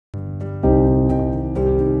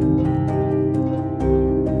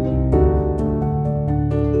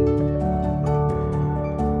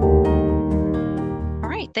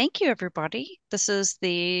Thank you, everybody. This is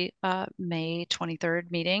the May 23rd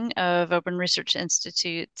meeting of Open Research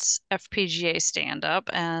Institute's FPGA stand-up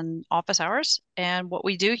and office hours. And what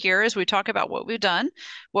we do here is we talk about what we've done,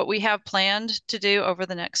 what we have planned to do over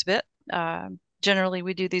the next bit. Generally,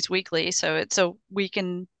 we do these weekly, so it's a week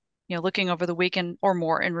in, looking over the weekend or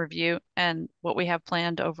more in review and what we have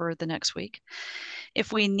planned over the next week.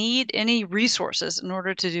 If we need any resources in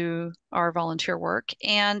order to do our volunteer work,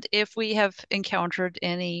 and if we have encountered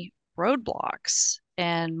any roadblocks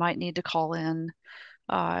and might need to call in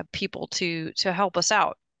people to help us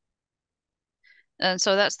out. And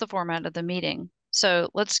so that's the format of the meeting. So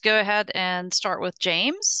let's go ahead and start with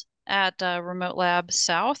James at Remote Lab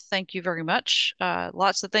South. Thank you very much.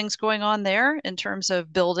 Lots of things going on there in terms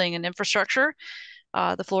of building and infrastructure.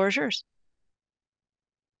 The floor is yours.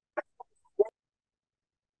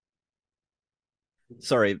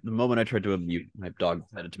 Sorry, the moment I tried to unmute, my dog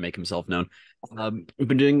decided to make himself known. We've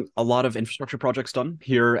been doing a lot of infrastructure projects done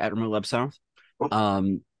here at Remote Lab South.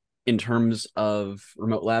 In terms of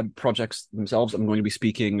Remote Lab projects themselves, I'm going to be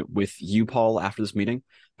speaking with you, Paul, after this meeting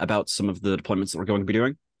about some of the deployments that we're going to be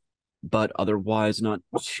doing. But otherwise, not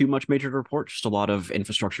too much major to report, just a lot of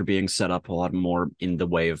infrastructure being set up, a lot more in the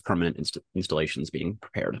way of permanent installations being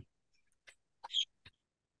prepared.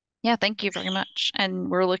 Yeah, thank you very much. And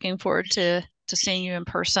we're looking forward to seeing you in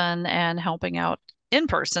person and helping out in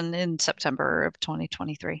person in September of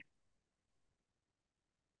 2023.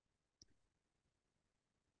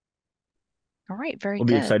 All right, very We'll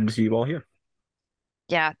be good. excited to see you all here.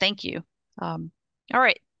 Yeah, thank you. All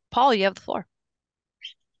right, Paul, you have the floor.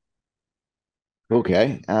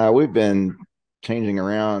 Okay, we've been changing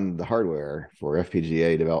around the hardware for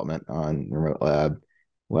FPGA development on Remote Lab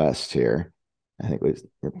West here. I think we've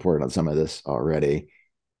reported on some of this already.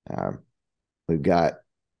 We've got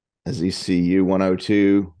a ZCU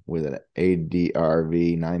 102 with an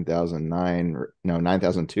ADRV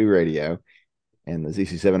 9002 radio, and the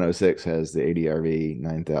ZC 706 has the ADRV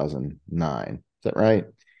 9009. Is that right?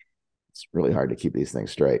 It's really hard to keep these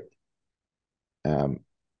things straight.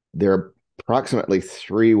 There are approximately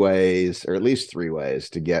 3 ways, or at least 3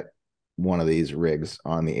 ways, to get one of these rigs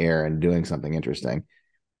on the air and doing something interesting.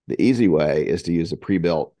 The easy way is to use a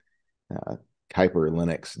pre-built Kuiper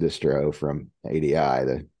Linux distro from ADI,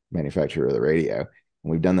 the manufacturer of the radio.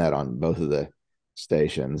 And we've done that on both of the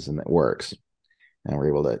stations, and it works. And we're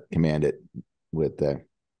able to command it with the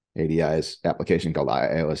ADI's application called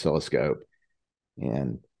IO Oscilloscope.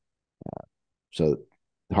 And so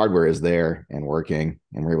the hardware is there and working,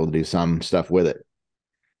 and we're able to do some stuff with it.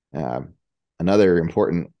 Another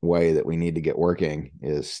important way that we need to get working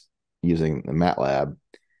is using the MATLAB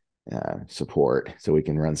support, so we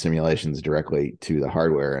can run simulations directly to the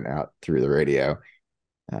hardware and out through the radio.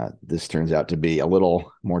 This turns out to be a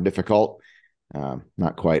little more difficult,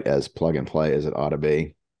 not quite as plug and play as it ought to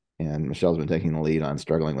be. And Michelle's been taking the lead on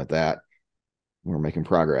struggling with that. We're making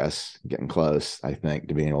progress, getting close, I think,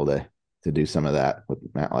 to being able to do some of that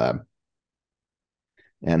with MATLAB.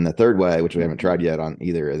 And the third way, which we haven't tried yet on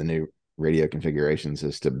either of the new radio configurations,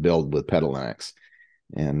 is to build with Pedal Linux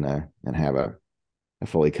and have a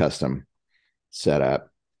fully custom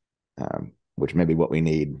setup, which may be what we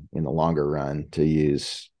need in the longer run to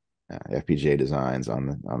use FPGA designs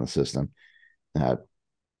on the system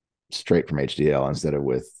straight from HDL instead of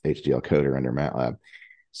with HDL coder under MATLAB.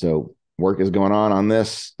 So work is going on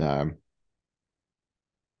this.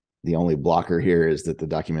 The only blocker here is that the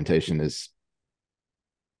documentation is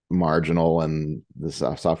marginal and the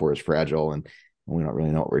software is fragile, and we don't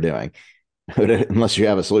really know what we're doing. Unless you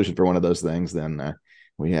have a solution for one of those things, then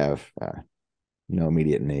we have no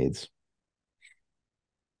immediate needs.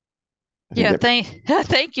 Yeah,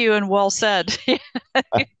 thank you, and well said.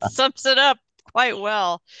 It sums it up quite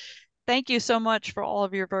well. Thank you so much for all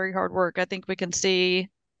of your very hard work. I think we can see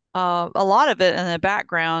a lot of it in the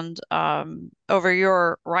background over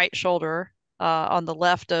your right shoulder on the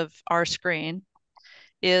left of our screen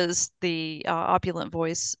is the Opulent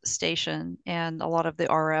Voice station and a lot of the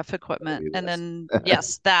RF equipment. And then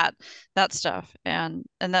yes, that stuff. And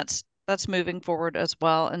that's moving forward as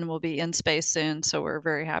well, and will be in space soon. So we're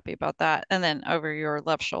very happy about that. And then over your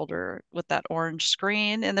left shoulder with that orange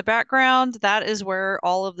screen in the background, that is where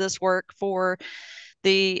all of this work for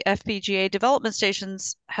the FPGA development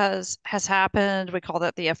stations has happened. We call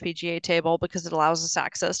that the FPGA table because it allows us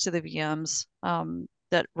access to the VMs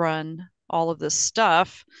that run all of this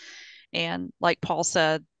stuff. And like Paul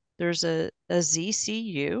said, there's a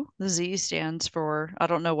ZCU. The Z stands for, I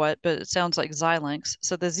don't know what, but it sounds like Xilinx.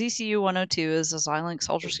 So the ZCU 102 is a Xilinx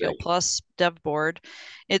UltraScale Plus dev board.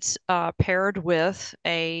 It's paired with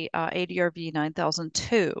a ADRV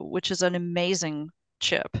 9002, which is an amazing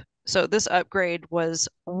chip. So this upgrade was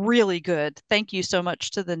really good. Thank you so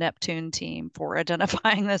much to the Neptune team for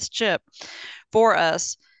identifying this chip for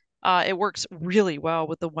us. It works really well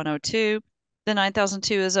with the 102. The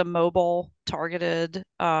 9002 is a mobile targeted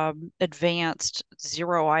advanced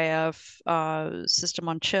 0IF system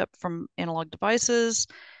on chip from Analog Devices.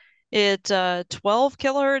 It 12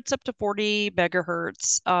 kilohertz up to 40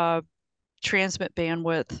 megahertz transmit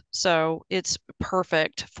bandwidth. So it's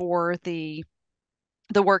perfect for the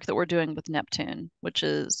work that we're doing with Neptune, which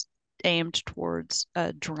is aimed towards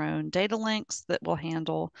drone data links that will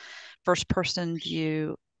handle first person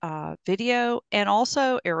view video and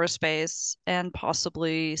also aerospace and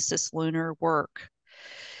possibly cislunar work.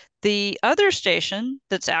 The other station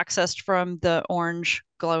that's accessed from the orange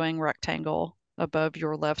glowing rectangle above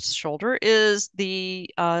your left shoulder is the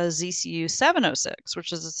ZCU 706,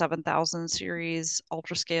 which is a 7000 series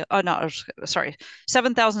ultra scale, not sorry,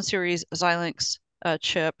 7000 series Xilinx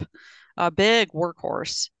chip, a big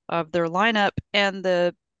workhorse of their lineup, and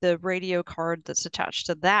the radio card that's attached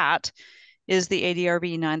to that is the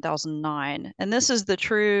ADRV 9009, and this is the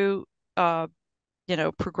true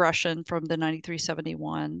progression from the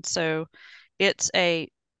 9371. So it's a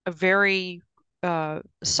very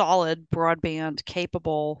solid broadband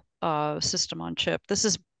capable system on chip. This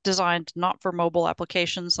is designed not for mobile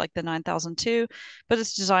applications like the 9002, but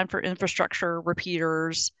it's designed for infrastructure,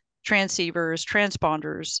 repeaters, transceivers,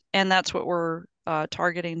 transponders, and that's what we're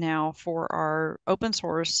targeting now for our open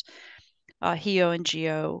source HEO and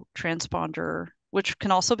GEO transponder, which can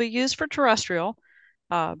also be used for terrestrial.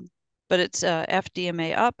 Um, but it's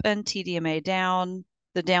FDMA up and TDMA down.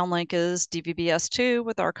 The downlink is DVB-S2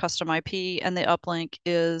 with our custom IP, and the uplink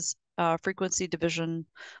is frequency division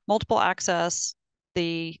multiple access.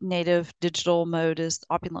 The native digital mode is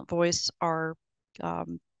opulent voice, our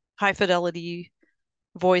high fidelity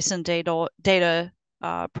voice and data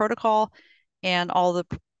protocol, and all the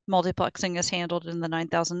multiplexing is handled in the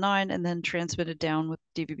 9009 and then transmitted down with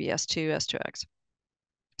DVB-S2, S2X.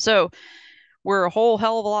 So we're a whole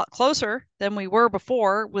hell of a lot closer than we were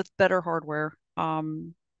before with better hardware.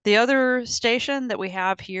 The other station that we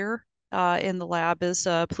have here in the lab is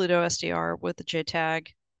Pluto SDR with the JTAG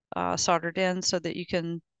soldered in so that you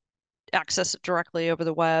can access it directly over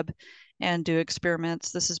the web and do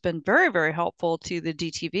experiments. This has been very, very helpful to the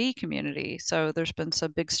DTV community. So there's been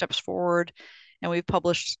some big steps forward, and we've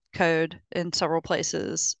published code in several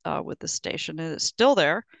places with this station, and it's still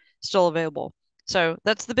there, still available. So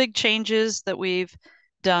that's the big changes that we've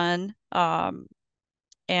done.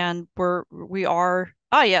 And we are,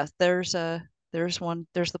 oh yeah, there's the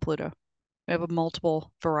Pluto. We have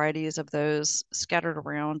multiple varieties of those scattered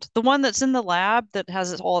around. The one that's in the lab that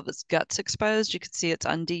has all of its guts exposed, you can see its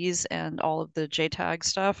undies and all of the JTAG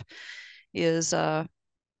stuff, is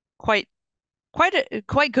quite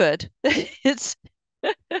good. It's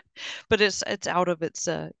but it's out of its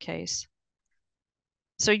case.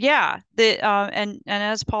 So yeah, and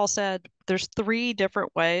as Paul said, there's 3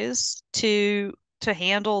 different ways to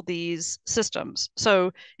handle these systems.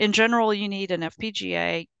 So in general, you need an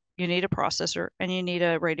FPGA, you need a processor, and you need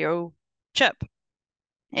a radio chip.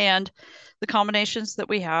 And the combinations that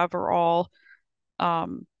we have are all,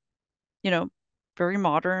 um, very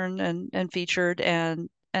modern and featured and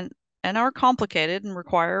are complicated and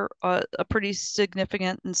require a pretty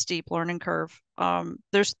significant and steep learning curve.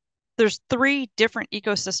 There's 3 different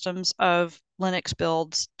ecosystems of Linux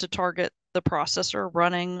builds to target the processor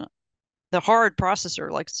running the hard processor,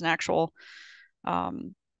 like it's an actual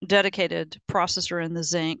dedicated processor in the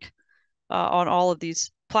zinc on all of these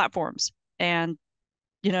platforms. And,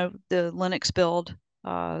 the Linux build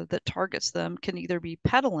that targets them can either be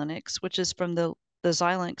Petalinux, which is from the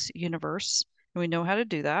Xilinx universe. And we know how to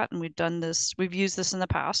do that. And we've used this in the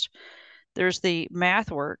past. There's the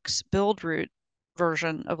MathWorks build root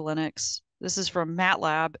version of Linux. This is from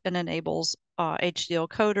MATLAB and enables HDL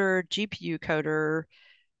coder, GPU coder,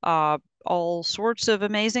 all sorts of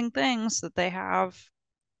amazing things that they have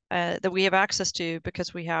that we have access to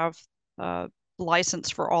because we have license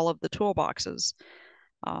for all of the toolboxes.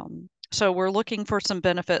 So we're looking for some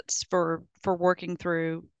benefits for working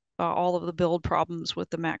through all of the build problems with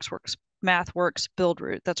the MathWorks build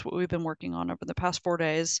root. That's what we've been working on over the past 4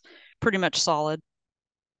 days, pretty much solid.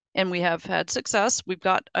 And we have had success. We've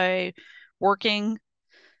got a working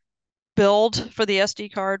build for the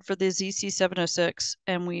SD card for the ZC706,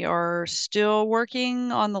 and we are still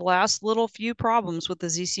working on the last little few problems with the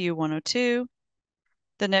ZCU 102.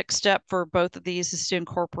 The next step for both of these is to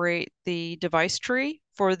incorporate the device tree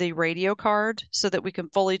for the radio card so that we can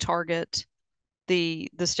fully target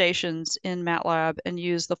the stations in MATLAB and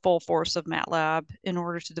use the full force of MATLAB in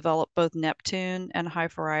order to develop both Neptune and High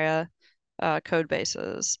code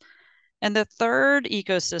bases. And the third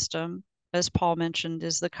ecosystem, as Paul mentioned,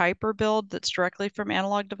 is the Kuiper build that's directly from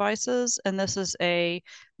Analog Devices. And this is a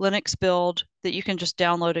Linux build that you can just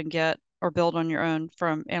download and get or build on your own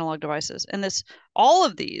from Analog Devices. And all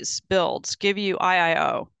of these builds give you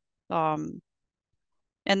IIO. And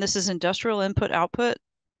this is industrial input output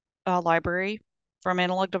library from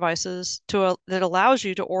Analog Devices that allows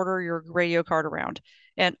you to order your radio card around.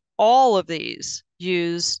 And all of these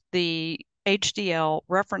use the HDL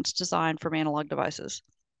reference design from Analog Devices.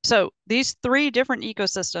 So these three different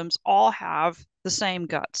ecosystems all have the same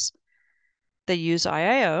guts. They use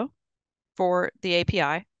IIO for the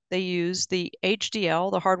API. They use the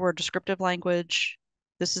HDL, the hardware descriptive language.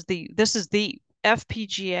 This is the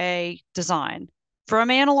FPGA design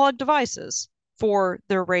from Analog Devices for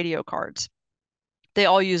their radio cards. They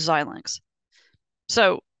all use Xilinx.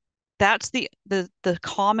 So that's the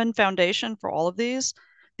common foundation for all of these.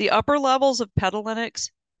 The upper levels of Petalinux,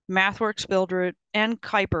 MathWorks Buildroot, and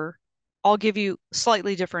Kuiper all give you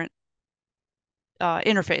slightly different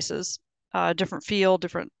interfaces, different feel,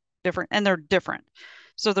 different, and they're different.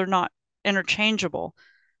 So they're not interchangeable,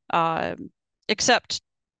 except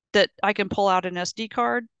that I can pull out an SD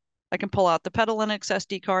card. I can pull out the Petalinux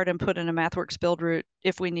SD card and put in a MathWorks Buildroot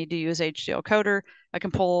if we need to use HDL coder. I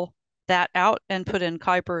can pull that out and put in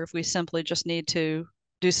Kuiper if we simply just need to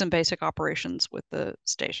do some basic operations with the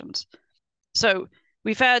stations. So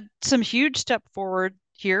we've had some huge step forward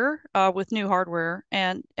here with new hardware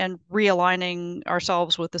and realigning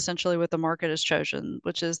ourselves with essentially what the market has chosen,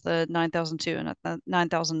 which is the 9002 and the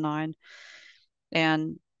 9009.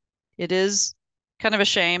 And it is kind of a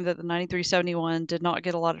shame that the 9371 did not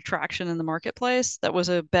get a lot of traction in the marketplace. That was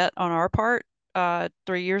a bet on our part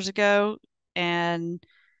 3 years ago, and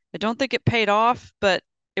I don't think it paid off, but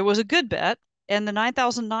it was a good bet. And the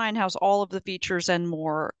 9009 has all of the features and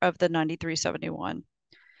more of the 9371.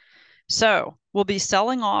 So we'll be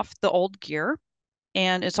selling off the old gear,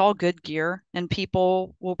 and it's all good gear, and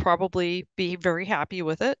people will probably be very happy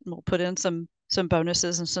with it. And we'll put in some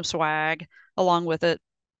bonuses and some swag along with it.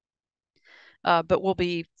 But we'll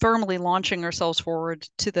be firmly launching ourselves forward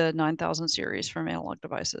to the 9000 series from Analog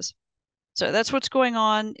Devices. So that's what's going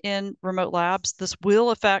on in Remote Labs. This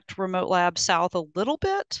will affect Remote Labs South a little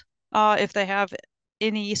bit if they have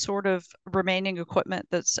any sort of remaining equipment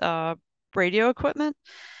that's radio equipment.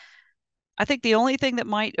 I think the only thing that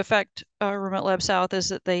might affect Remote Lab South is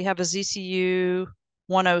that they have a ZCU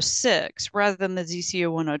 106 rather than the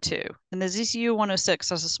ZCU 102. And the ZCU 106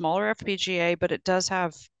 has a smaller FPGA, but it does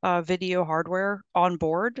have video hardware on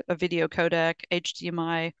board, a video codec,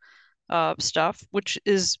 HDMI stuff, which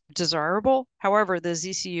is desirable. However, the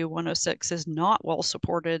ZCU 106 is not well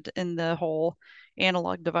supported in the whole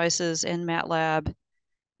Analog Devices and MATLAB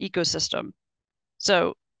ecosystem.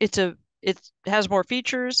 So it has more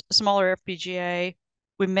features, smaller FPGA.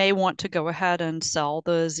 We may want to go ahead and sell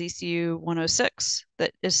the ZCU 106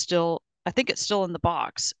 that is still, I think it's still in the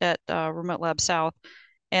box at Remote Lab South,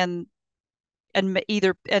 and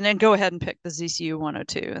then go ahead and pick the ZCU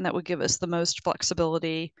 102, and that would give us the most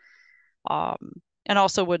flexibility, and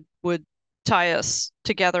also would tie us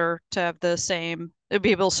together to have the same,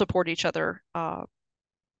 be able to support each other.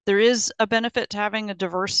 There is a benefit to having a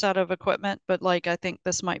diverse set of equipment, but I think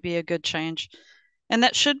this might be a good change. And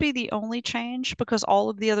that should be the only change because all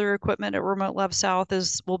of the other equipment at Remote Lab South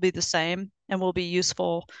will be the same and will be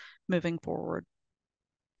useful moving forward.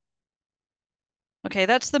 Okay,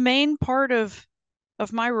 that's the main part of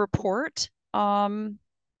my report. I'm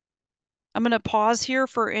going to pause here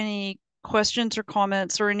for any questions or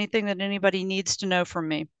comments or anything that anybody needs to know from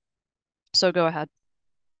me. So go ahead.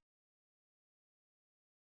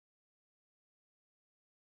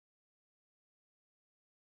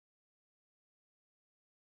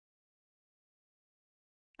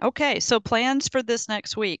 Okay, so plans for this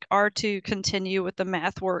next week are to continue with the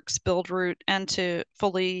MathWorks Buildroot and to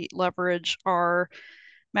fully leverage our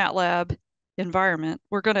MATLAB environment.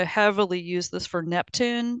 We're going to heavily use this for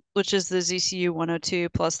Neptune, which is the ZCU 102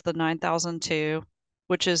 plus the 9002,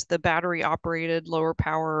 which is the battery operated lower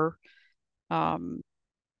power,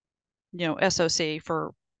 SoC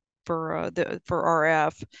for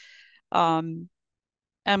RF.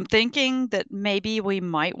 I'm thinking that maybe we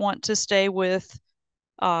might want to stay with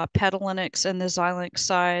Petalinux and the Xilinx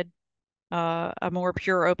side, a more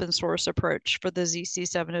pure open source approach for the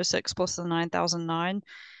ZC706 plus the 9009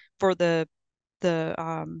 for the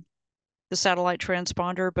satellite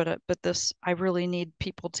transponder. But this, I really need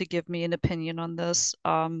people to give me an opinion on this.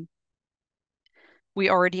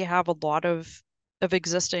 We already have a lot of of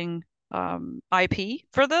existing IP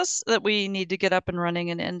for this that we need to get up and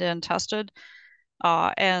running and end-to-end tested.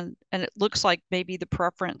 And it looks like maybe the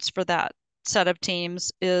preference for that set of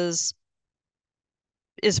teams is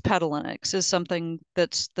Petalinux, is something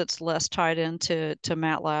that's less tied into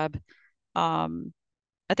MATLAB.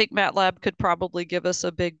 I think MATLAB could probably give us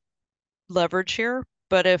a big leverage here,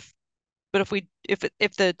 but if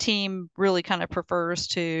the team really kind of prefers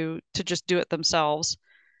to just do it themselves,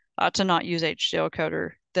 to not use HDL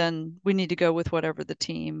coder, then we need to go with whatever the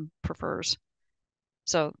team prefers.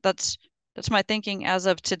 So that's my thinking as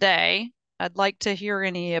of today. I'd like to hear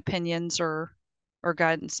any opinions or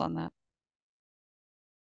guidance on that.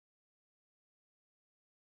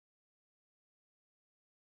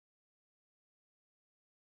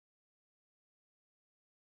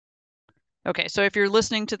 Okay, so if you're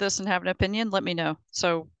listening to this and have an opinion, let me know.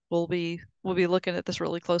 So we'll be looking at this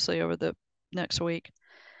really closely over the next week.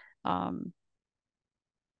 Um,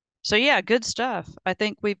 so yeah, good stuff. I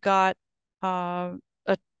think we've got uh,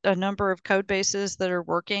 a number of code bases that are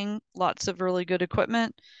working, lots of really good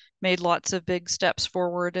equipment, made lots of big steps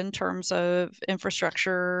forward in terms of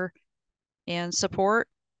infrastructure and support.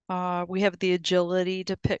 We have the agility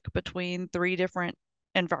to pick between 3 different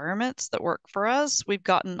environments that work for us. We've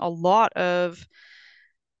gotten a lot of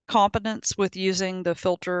competence with using the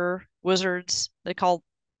filter wizards.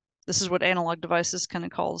 This is what Analog Devices kind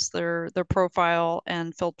of calls their profile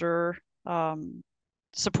and filter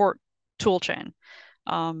support toolchain.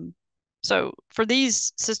 Um, so for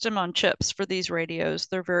these system on chips, for these radios,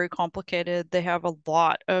 they're very complicated. They have a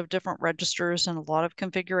lot of different registers and a lot of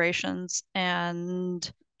configurations.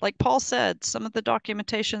 And like Paul said, some of the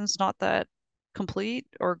documentation's not that complete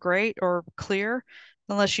or great or clear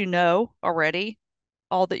unless you know already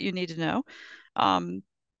all that you need to know. Um,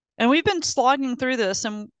 and we've been slogging through this,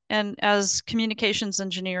 and as communications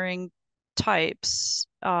engineering types,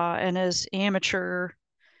 and as the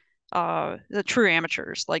true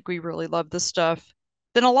amateurs, like we really love this stuff,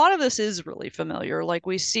 then a lot of this is really familiar. Like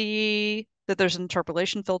we see that there's an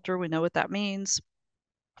interpolation filter, we know what that means.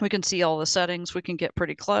 We can see all the settings, we can get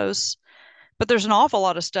pretty close. But there's an awful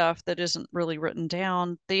lot of stuff that isn't really written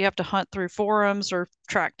down that you have to hunt through forums or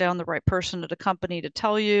track down the right person at a company to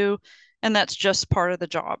tell you, and that's just part of the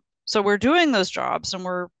job. So we're doing those jobs and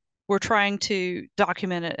we're trying to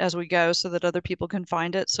document it as we go so that other people can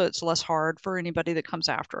find it so it's less hard for anybody that comes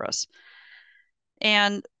after us.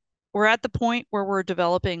 And we're at the point where we're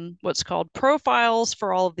developing what's called profiles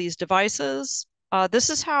for all of these devices.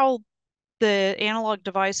 This is how the Analog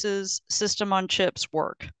Devices system on chips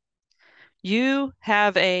work. You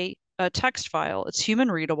have a text file. It's human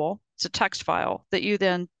readable. It's a text file that you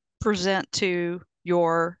then present to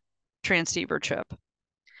your transceiver chip.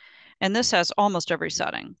 And this has almost every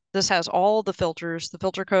setting. This has all the filters, the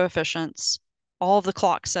filter coefficients, all of the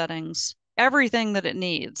clock settings, everything that it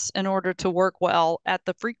needs in order to work well at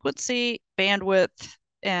the frequency, bandwidth,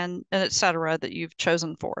 and et cetera that you've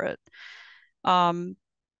chosen for it.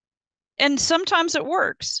 And sometimes it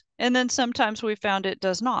works, and then sometimes we found it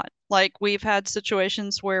does not. Like we've had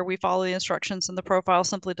situations where we follow the instructions and the profile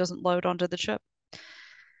simply doesn't load onto the chip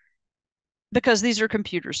because these are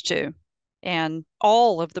computers too. And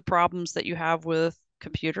all of the problems that you have with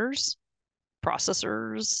computers,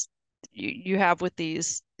 processors, you have with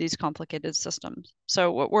these complicated systems.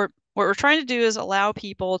 So what we're trying to do is allow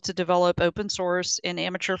people to develop open source and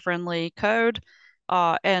amateur friendly code,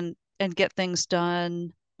 and get things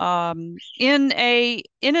done in a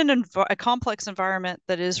complex environment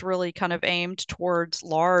that is really kind of aimed towards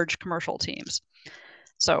large commercial teams.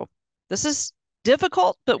 So this is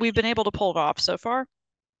difficult, but we've been able to pull it off so far,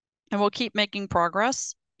 and we'll keep making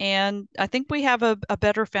progress. And I think we have a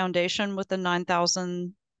better foundation with the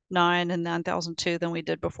 9009 and 9002 than we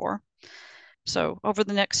did before. So over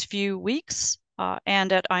the next few weeks,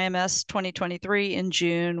 and at IMS 2023 in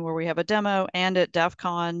June, where we have a demo, and at DEF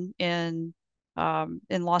CON in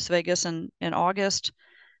Las Vegas in August,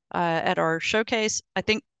 at our showcase, I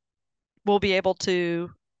think we'll be able to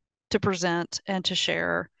present and to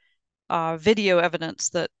share video evidence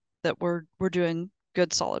that we're doing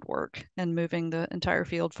good solid work and moving the entire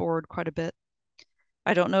field forward quite a bit.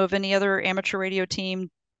 I don't know of any other amateur radio team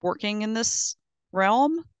working in this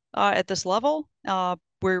realm at this level.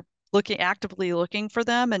 We're actively looking for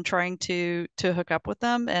them and trying to hook up with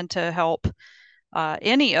them and to help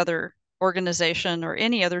any other organization or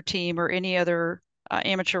any other team or any other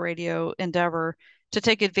amateur radio endeavor to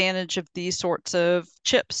take advantage of these sorts of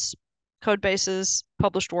chips, code bases,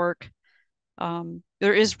 published work.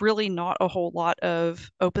 There is really not a whole lot of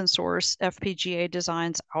open source FPGA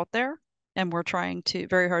designs out there, and we're trying to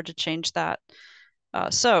very hard to change that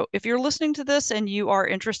So if you're listening to this and you are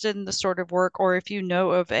interested in this sort of work, or if you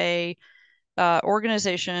know of a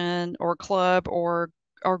organization or club or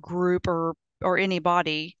group or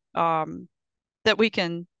anybody that we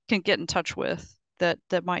can get in touch with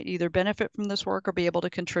that might either benefit from this work or be able to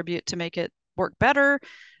contribute to make it work better,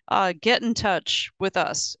 get in touch with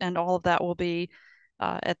us, and all of that will be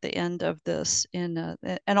at the end of this and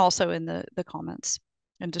also in the comments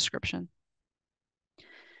and description.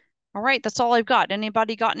 All right, that's all I've got.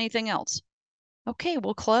 Anybody got anything else? Okay,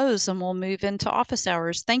 we'll close and we'll move into office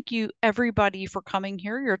hours. Thank you, everybody, for coming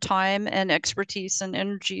here. Your time and expertise and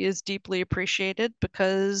energy is deeply appreciated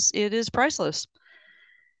because it is priceless.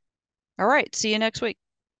 All right, see you next week.